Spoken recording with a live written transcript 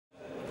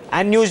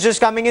And news just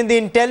coming in, the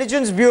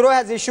Intelligence Bureau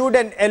has issued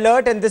an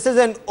alert, and this is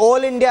an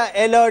all-India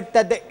alert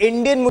that the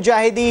Indian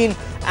Mujahideen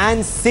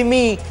and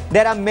SIMI,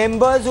 there are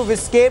members who've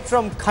escaped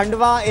from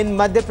Khandwa in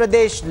Madhya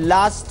Pradesh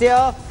last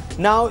year.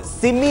 Now,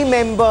 SIMI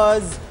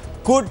members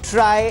could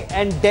try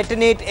and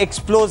detonate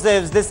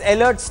explosives. This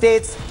alert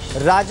states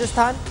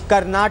Rajasthan,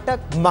 Karnataka,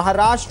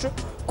 Maharashtra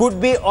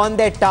could be on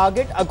their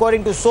target.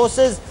 According to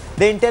sources,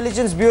 the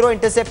Intelligence Bureau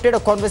intercepted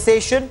a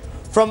conversation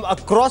from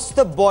across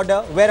the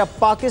border where a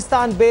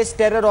Pakistan-based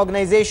terror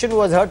organization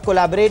was heard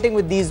collaborating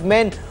with these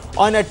men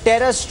on a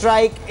terror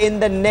strike in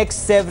the next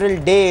several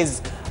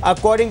days.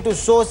 According to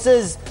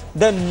sources,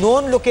 the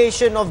known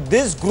location of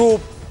this group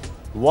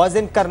was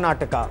in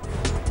Karnataka.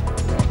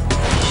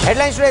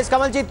 Headlines today's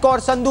Kamaljeet Kaur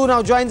Sandhu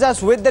now joins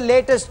us with the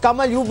latest.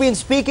 Kamal, you've been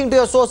speaking to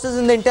your sources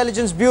in the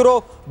Intelligence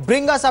Bureau.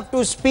 Bring us up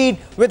to speed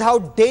with how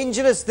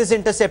dangerous this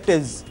intercept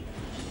is.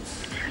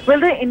 Well,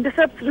 the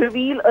intercepts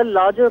reveal a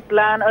larger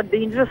plan, a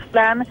dangerous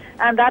plan,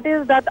 and that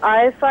is that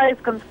ISI is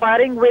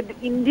conspiring with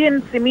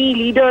Indian SIMI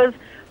leaders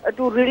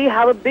to really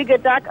have a big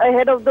attack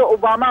ahead of the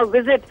Obama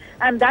visit.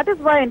 And that is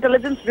why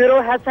Intelligence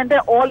Bureau has sent an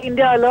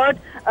all-India alert.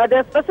 There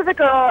are specific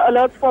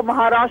alerts for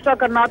Maharashtra,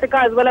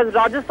 Karnataka as well as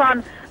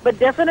Rajasthan, but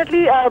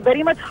definitely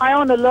very much high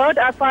on alert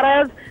as far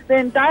as the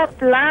entire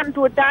plan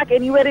to attack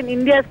anywhere in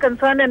India is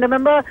concerned. And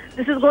remember,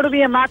 this is going to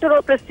be a matter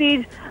of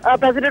prestige.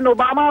 President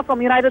Obama from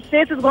the United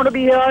States is going to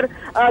be here.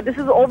 This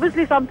is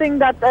obviously something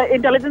that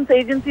intelligence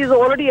agencies are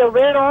already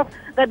aware of,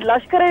 that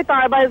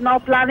Lashkar-e-Taiba is now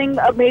planning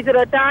a major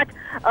attack.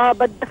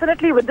 But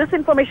definitely with this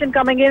information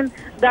coming in,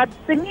 that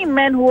SIMI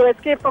men who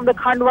escaped from the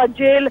Khandwa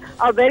jail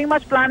are very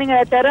much planning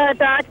a terror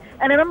attack.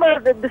 And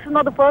remember, this is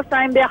not the first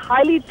time. They are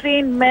highly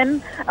trained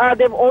men.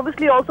 They've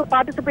obviously also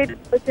participated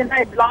in the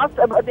Chennai blast.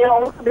 They are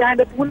also behind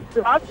the Pune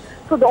blast.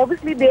 So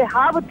obviously they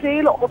have a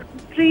trail of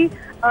history.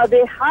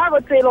 They have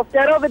a trail of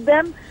terror with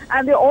them.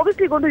 And they're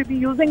obviously going to be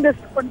using this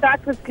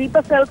contact with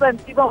sleeper cells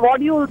and sleeper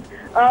modules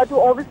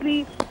to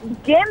obviously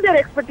gain their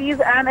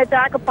expertise and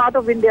attack a part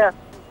of India.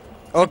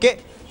 Okay.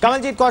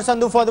 Kamaljeet Kaur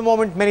Sandhu for the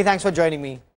moment. Many thanks for joining me.